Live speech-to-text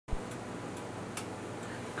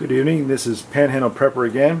Good evening, this is Panhandle Prepper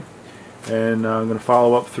again, and I'm going to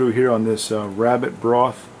follow up through here on this rabbit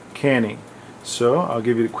broth canning. So I'll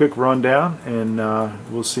give you a quick rundown and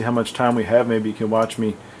we'll see how much time we have. Maybe you can watch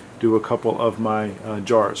me do a couple of my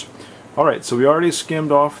jars. Alright, so we already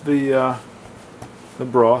skimmed off the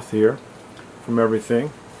broth here from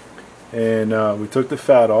everything, and we took the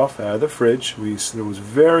fat off out of the fridge. There was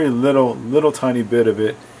very little tiny bit of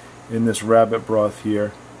it in this rabbit broth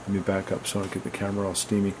here. Let me back up so I don't get the camera all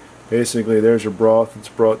steamy. Basically, there's your broth. It's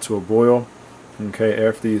brought to a boil, okay,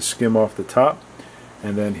 after you skim off the top.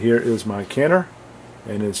 And then here is my canner,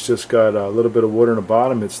 and it's just got a little bit of water in the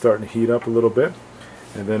bottom. It's starting to heat up a little bit.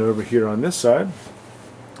 And then over here on this side,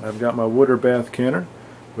 I've got my water bath canner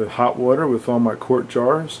with hot water with all my quart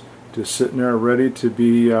jars just sitting there ready to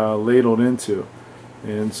be ladled into.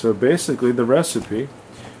 And so basically the recipe,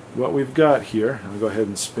 what we've got here, I'll go ahead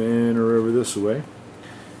and spin her over this way.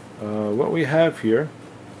 What we have here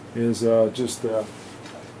is I'm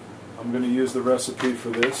going to use the recipe for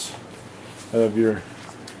this of your,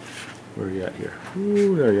 where are you at here?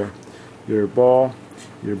 Ooh, there you are. Your ball,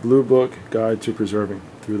 your Blue Book Guide to Preserving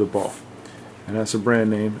Through the Ball. And that's a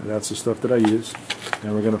brand name, and that's the stuff that I use.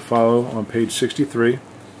 And we're going to follow on page 63.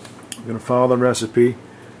 We're going to follow the recipe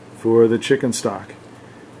for the chicken stock.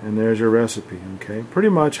 And there's your recipe, okay? Pretty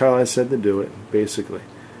much how I said to do it, basically.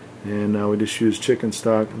 And we just use chicken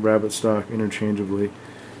stock, rabbit stock interchangeably.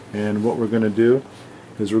 And what we're going to do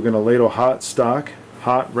is we're going to ladle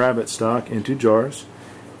hot rabbit stock into jars,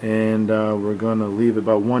 and we're going to leave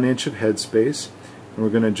about 1 inch of headspace, and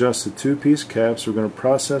we're going to adjust the 2-piece caps. We're going to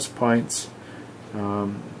process pints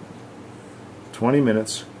 20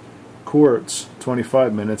 minutes, quarts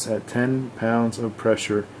 25 minutes at 10 pounds of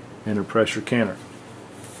pressure in a pressure canner.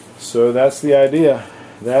 So that's the idea.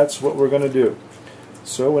 That's what we're going to do.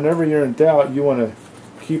 So whenever you're in doubt, you want to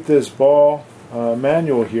keep this ball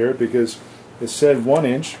manual here, because it said 1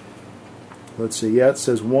 inch. Let's see, yeah, it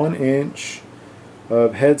says 1 inch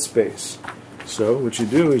of headspace. So what you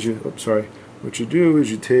do is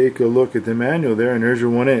you take a look at the manual there, and there's your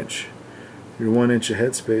 1 inch. Your 1 inch of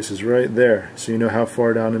headspace is right there, so you know how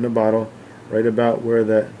far down in the bottle, right about where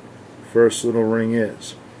that first little ring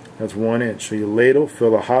is. That's 1 inch. So you ladle,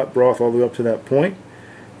 fill the hot broth all the way up to that point.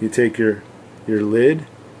 You take your lid,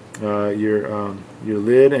 your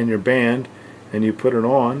lid and your band, and you put it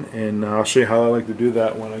on, and I'll show you how I like to do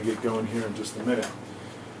that when I get going here in just a minute.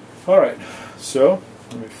 Alright, so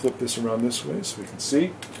let me flip this around this way so we can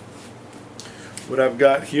see. What I've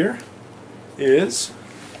got here is,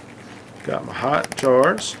 got my hot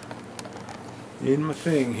jars in my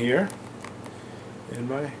thing here, in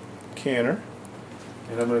my canner,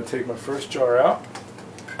 and I'm going to take my first jar out,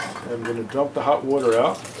 and I'm going to dump the hot water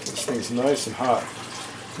out. This thing's nice and hot.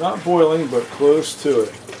 Not boiling, but close to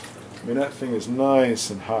it. I mean, that thing is nice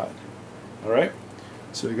and hot. Alright,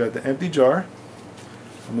 so we got the empty jar.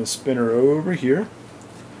 I'm going to spin her over here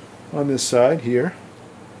on this side here.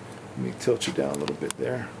 Let me tilt you down a little bit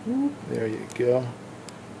there. There you go.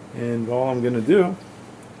 And all I'm going to do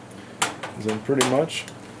is I'm pretty much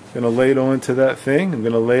going to ladle into that thing. I'm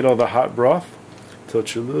going to ladle the hot broth.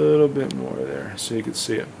 Tilt you a little bit more there so you can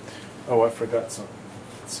see it. Oh, I forgot something.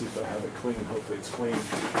 Let's see if I have it clean. Hopefully it's clean.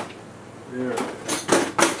 There it is.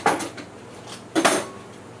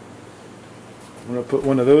 I'm going to put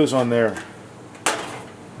one of those on there.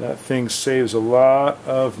 That thing saves a lot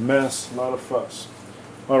of mess, a lot of fuss.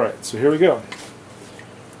 Alright, so here we go.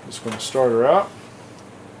 Just going to start her out.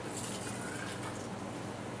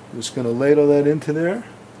 Just going to ladle that into there.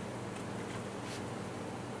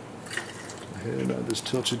 And I'll just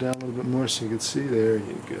tilt you down a little bit more so you can see. There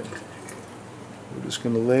you go. We're just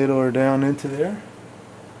going to ladle her down into there.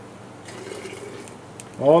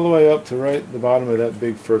 All the way up to right the bottom of that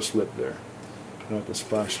big first lip there. You don't have to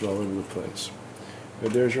splash it all over the place.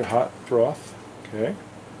 But there's your hot broth. Okay.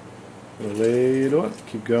 Going to ladle it.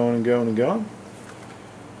 Keep going and going and going.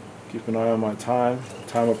 Keep an eye on my time.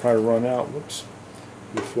 Time will probably run out. Whoops.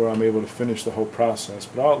 Before I'm able to finish the whole process.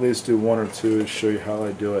 But I'll at least do 1 or 2 to show you how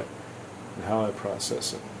I do it and how I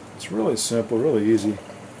process it. It's really simple, really easy.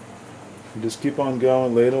 You just keep on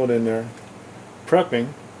going, ladle it in there.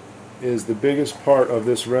 Prepping is the biggest part of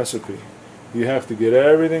this recipe. You have to get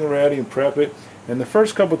everything ready and prep it. And the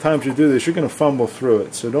first couple times you do this, you're going to fumble through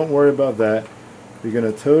it. So don't worry about that. You're going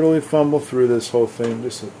to totally fumble through this whole thing,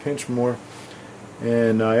 just a pinch more.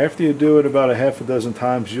 And after you do it about a half a dozen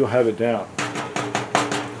times, you'll have it down.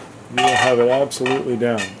 You will have it absolutely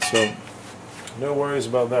down. So no worries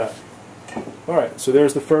about that. Alright, so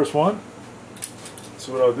there's the first one.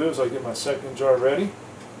 So what I'll do is I'll get my second jar ready.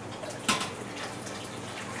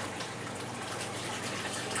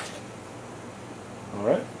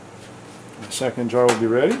 Alright. second jar will be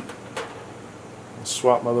ready. I'll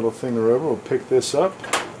swap my little finger over. We'll pick this up.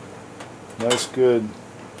 Nice, good,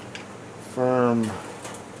 firm,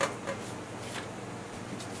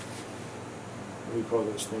 what do you call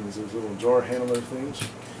those things? Those little jar handler things.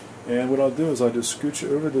 And what I'll do is I'll just scooch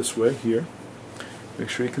it over this way here. Make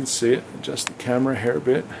sure you can see it. Adjust the camera a hair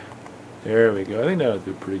bit. There we go. I think that'll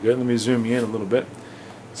do pretty good. Let me zoom you in a little bit.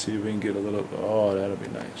 See if we can get a little. Oh, that'll be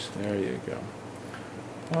nice. There you go.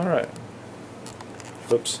 All right.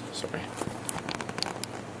 Oops, sorry.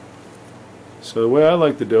 So the way I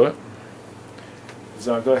like to do it is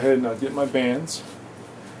I'll go ahead and I'll get my bands.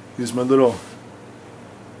 Use my little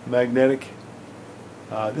magnetic.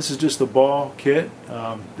 This is just a ball kit.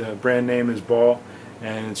 The brand name is Ball,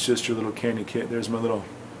 and it's just your little candy kit. There's my little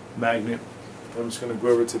magnet. I'm just going to go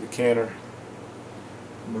over to the canner.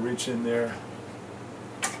 I'm going to reach in there,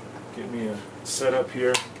 get me a setup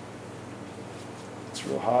here. It's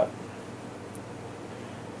real hot.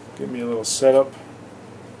 Get me a little setup.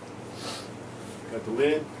 Got the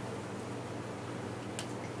lid.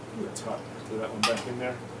 Ooh, that's hot. Throw that one back in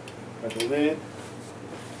there. Got the lid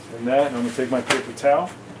and that, and I'm going to take my paper towel.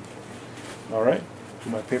 Alright, with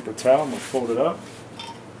my paper towel, I'm going to fold it up.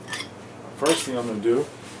 First thing I'm going to do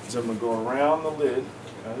is I'm going to go around the lid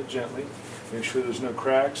kind of gently, make sure there's no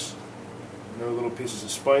cracks, no little pieces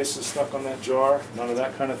of spices stuck on that jar, none of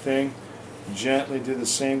that kind of thing. Gently do the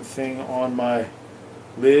same thing on my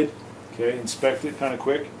lid. Okay, inspect it kind of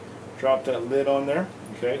quick. Drop that lid on there.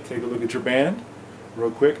 Okay, take a look at your band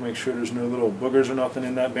real quick. Make sure there's no little boogers or nothing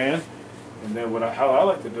in that band. And then how I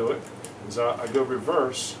like to do it is I go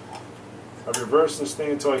reverse. I reverse this thing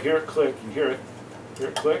until I hear it click. You hear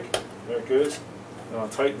it click. There it goes. And I'll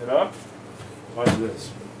tighten it up. Watch this.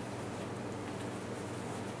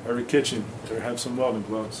 Every kitchen better have some welding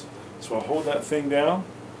gloves. So I'll hold that thing down.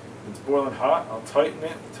 It's boiling hot. I'll tighten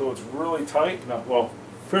it until it's really tight. Well,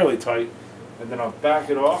 fairly tight. And then I'll back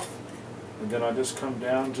it off. And then I'll just come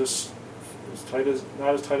down just as tight as,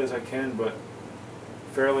 not as tight as I can, but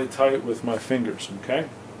fairly tight with my fingers. Okay?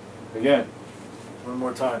 Again, one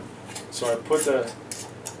more time. So I put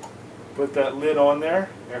that lid on there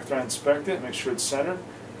after I inspect it, make sure it's centered.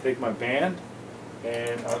 Take my band,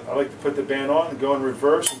 and I like to put the band on and go in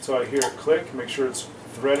reverse until I hear it click, make sure it's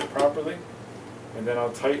threaded properly, and then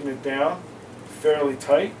I'll tighten it down fairly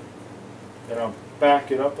tight, then I'll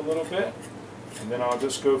back it up a little bit, and then I'll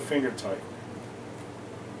just go finger tight.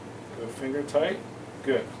 Go finger tight,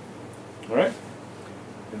 good. Alright?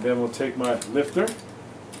 And then we'll take my lifter,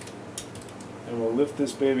 and we'll lift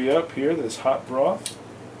this baby up here, this hot broth,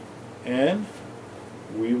 and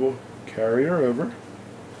we will carry her over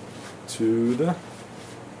to the,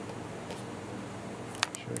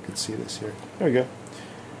 sure I can see this here. There we go.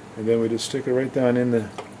 And then we just stick it right down in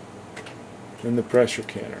the pressure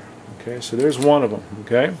canner. Okay, so there's one of them.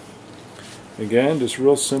 Okay, again, just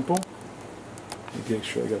real simple. Let me make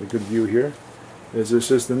sure I got a good view here. Is this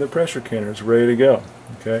just in the pressure canner? It's ready to go.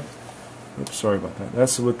 Okay. Oops, sorry about that.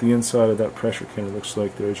 That's what the inside of that pressure canner looks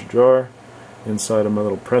like. There's your jar. Inside of my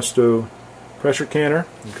little Presto pressure canner.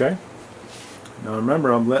 Okay. Now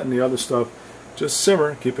remember, I'm letting the other stuff just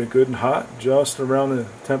simmer, keep it good and hot, just around the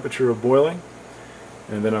temperature of boiling.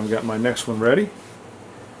 And then I've got my next one ready.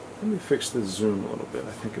 Let me fix the zoom a little bit.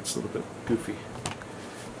 I think it's a little bit goofy.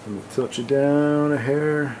 Let me tilt you down a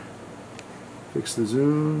hair. Fix the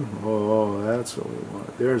zoom. Oh, that's what we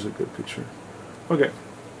want. There's a good picture. Okay.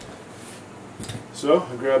 So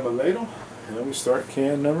I grab my ladle and we start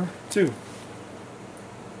can number 2.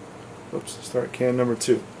 Oops, start can number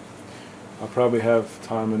 2. I'll probably have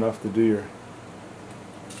time enough to do your...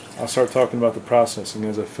 I'll start talking about the processing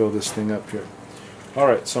as I fill this thing up here.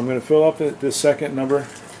 Alright, so I'm going to fill up this second number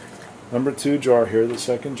 2 jar here, the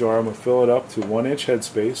second jar. I'm going to fill it up to 1 inch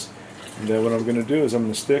headspace. And then what I'm going to do is I'm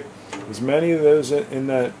going to stick as many of those in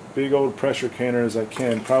that big old pressure canner as I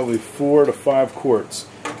can, probably 4 to 5 quarts.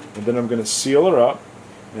 And then I'm going to seal her up,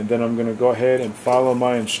 and then I'm going to go ahead and follow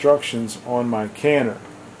my instructions on my canner,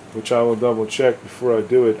 which I will double check before I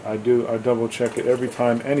do it. I double check it every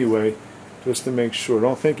time anyway, just to make sure.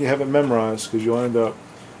 Don't think you have it memorized, because you'll end up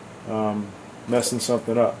messing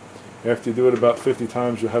something up. After you do it about 50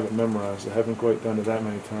 times, you'll have it memorized. I haven't quite done it that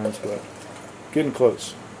many times, but getting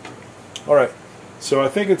close. Alright, so I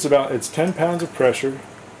think it's 10 pounds of pressure,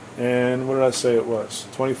 and what did I say it was?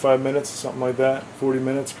 25 minutes, something like that? 40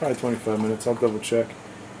 minutes? Probably 25 minutes. I'll double check.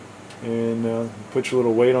 And put your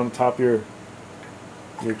little weight on top of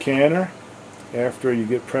your canner. After you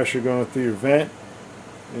get pressure going through your vent,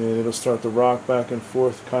 and it'll start to rock back and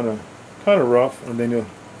forth, kind of rough, and then you'll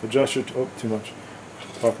adjust your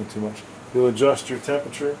you'll adjust your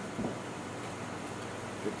temperature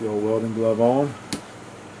Get the old welding glove on.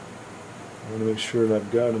 I want to make sure that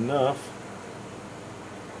I've got enough.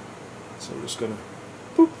 So I'm just going to,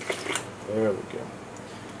 there we go.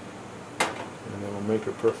 And then we'll make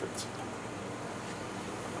it perfect.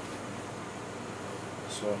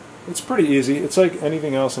 So it's pretty easy. It's like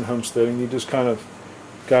anything else in homesteading. You just kind of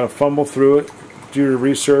got to fumble through it, do your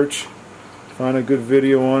research, find a good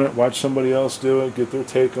video on it, watch somebody else do it, get their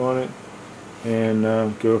take on it, and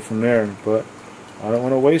go from there. But I don't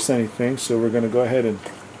want to waste anything, so we're going to go ahead and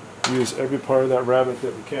use every part of that rabbit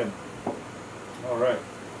that we can. Alright,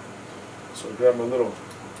 so I grab my little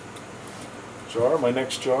jar, my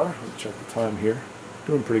next jar. Let me check the time here.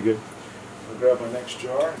 Doing pretty good. I'll grab my next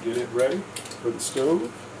jar, get it ready for the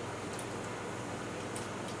stove.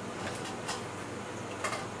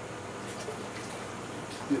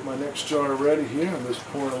 Get my next jar ready here. I'm just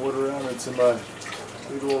pouring water out into my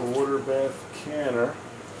big old water bath canner.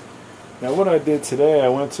 Now what I did today, I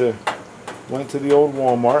went to the old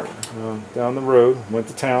Walmart down the road, went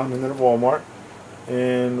to town and then to Walmart,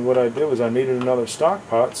 and what I did was I needed another stock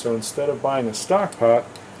pot, so instead of buying a stock pot,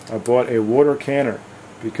 I bought a water canner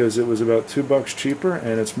because it was about $2 cheaper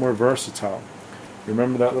and it's more versatile.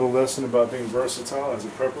 Remember that little lesson about being versatile as a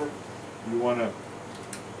prepper? You want to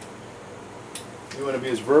be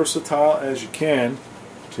as versatile as you can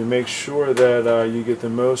to make sure that you get the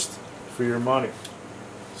most for your money.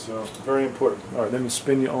 So, very important. Alright, let me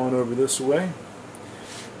spin you on over this way.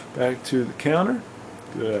 Back to the counter.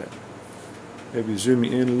 Good. Maybe zoom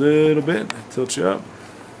you in a little bit. Tilt you up.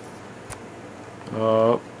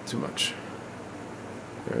 Oh, too much.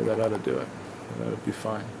 There, that ought to do it. That ought to be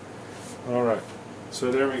fine. Alright,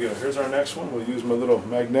 so there we go. Here's our next one. We'll use my little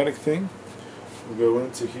magnetic thing. We'll go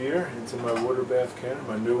into here, into my water bath canner,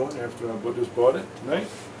 my new one, after I just bought it tonight.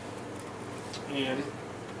 And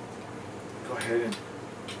go ahead and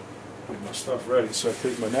get my stuff ready. So I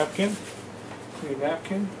take my napkin, clean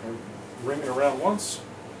napkin, and wring it around once.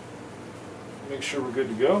 Make sure we're good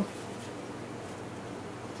to go.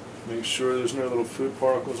 Make sure there's no little food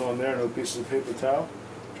particles on there, no pieces of paper towel.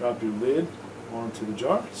 Drop your lid onto the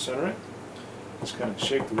jar, center it. Just kind of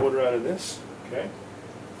shake the water out of this. Okay.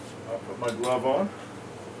 I'll put my glove on.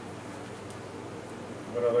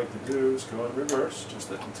 What I like to do is go in reverse,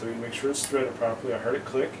 just until you make sure it's threaded properly. I heard it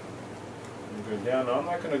click. And go down. Now I'm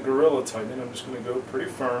not going to gorilla tighten it. I'm just going to go pretty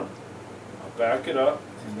firm. I'll back it up,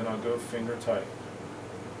 and then I'll go finger tight.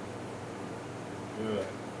 Good.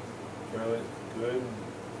 Really good.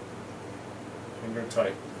 Finger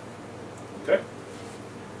tight. Okay.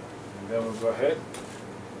 And then we'll go ahead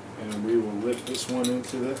and we will lift this one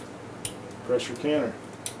into the pressure canner.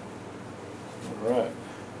 Alright.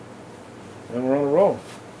 And we're on a roll.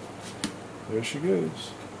 There she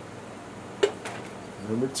goes.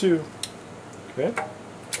 Number 2. Okay.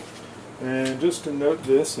 And just to note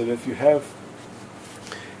this, that if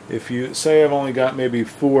you say I've only got maybe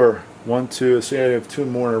 4, 1, 2, say I have 2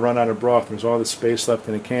 more and I run out of broth, there's all this space left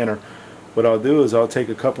in the canner, what I'll do is I'll take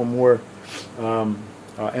a couple more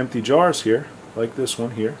empty jars here, like this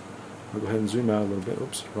one here. I'll go ahead and zoom out a little bit.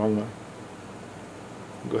 Oops, wrong one.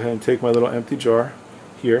 Go ahead and take my little empty jar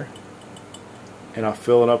here, and I'll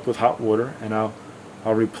fill it up with hot water, and I'll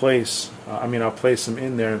place them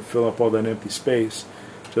in there and fill up all that empty space,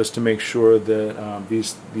 just to make sure that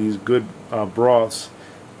these good broths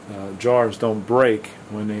jars don't break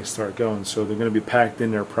when they start going. So they're going to be packed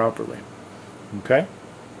in there properly. Okay,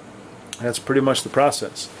 that's pretty much the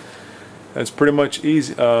process. That's pretty much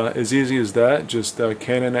easy, as easy as that. Just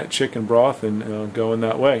canning that chicken broth and going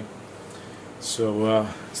that way. So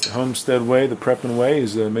it's the homestead way, the prepping way,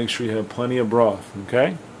 is make sure you have plenty of broth.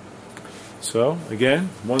 Okay. So again,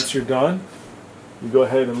 once you're done, you go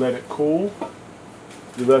ahead and let it cool.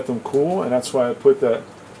 You let them cool, and that's why I put that.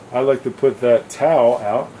 I like to put that towel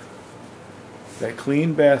out, that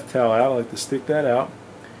clean bath towel out. I like to stick that out,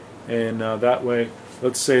 and that way,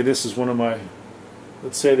 let's say this is one of my.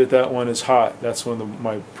 Let's say that one is hot. That's one of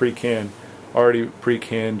my already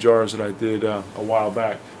pre-canned jars that I did a while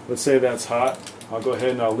back. Let's say that's hot. I'll go ahead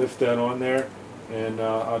and I'll lift that on there, and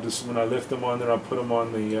when I lift them on there, I'll put them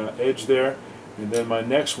on the edge there, and then my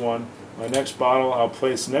next bottle, I'll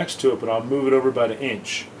place next to it, but I'll move it over about 1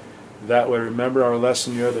 inch. That way, remember our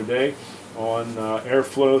lesson the other day on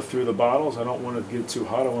airflow through the bottles. I don't want it to get too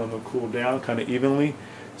hot. I want them to cool down kind of evenly.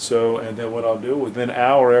 So, and then what I'll do, within an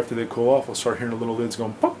hour after they cool off, I'll start hearing the little lids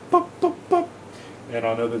going pop, pop, pop, pop, and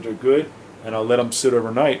I'll know that they're good, and I'll let them sit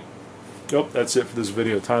overnight. That's it for this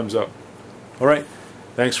video. Time's up. Alright,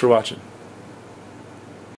 thanks for watching.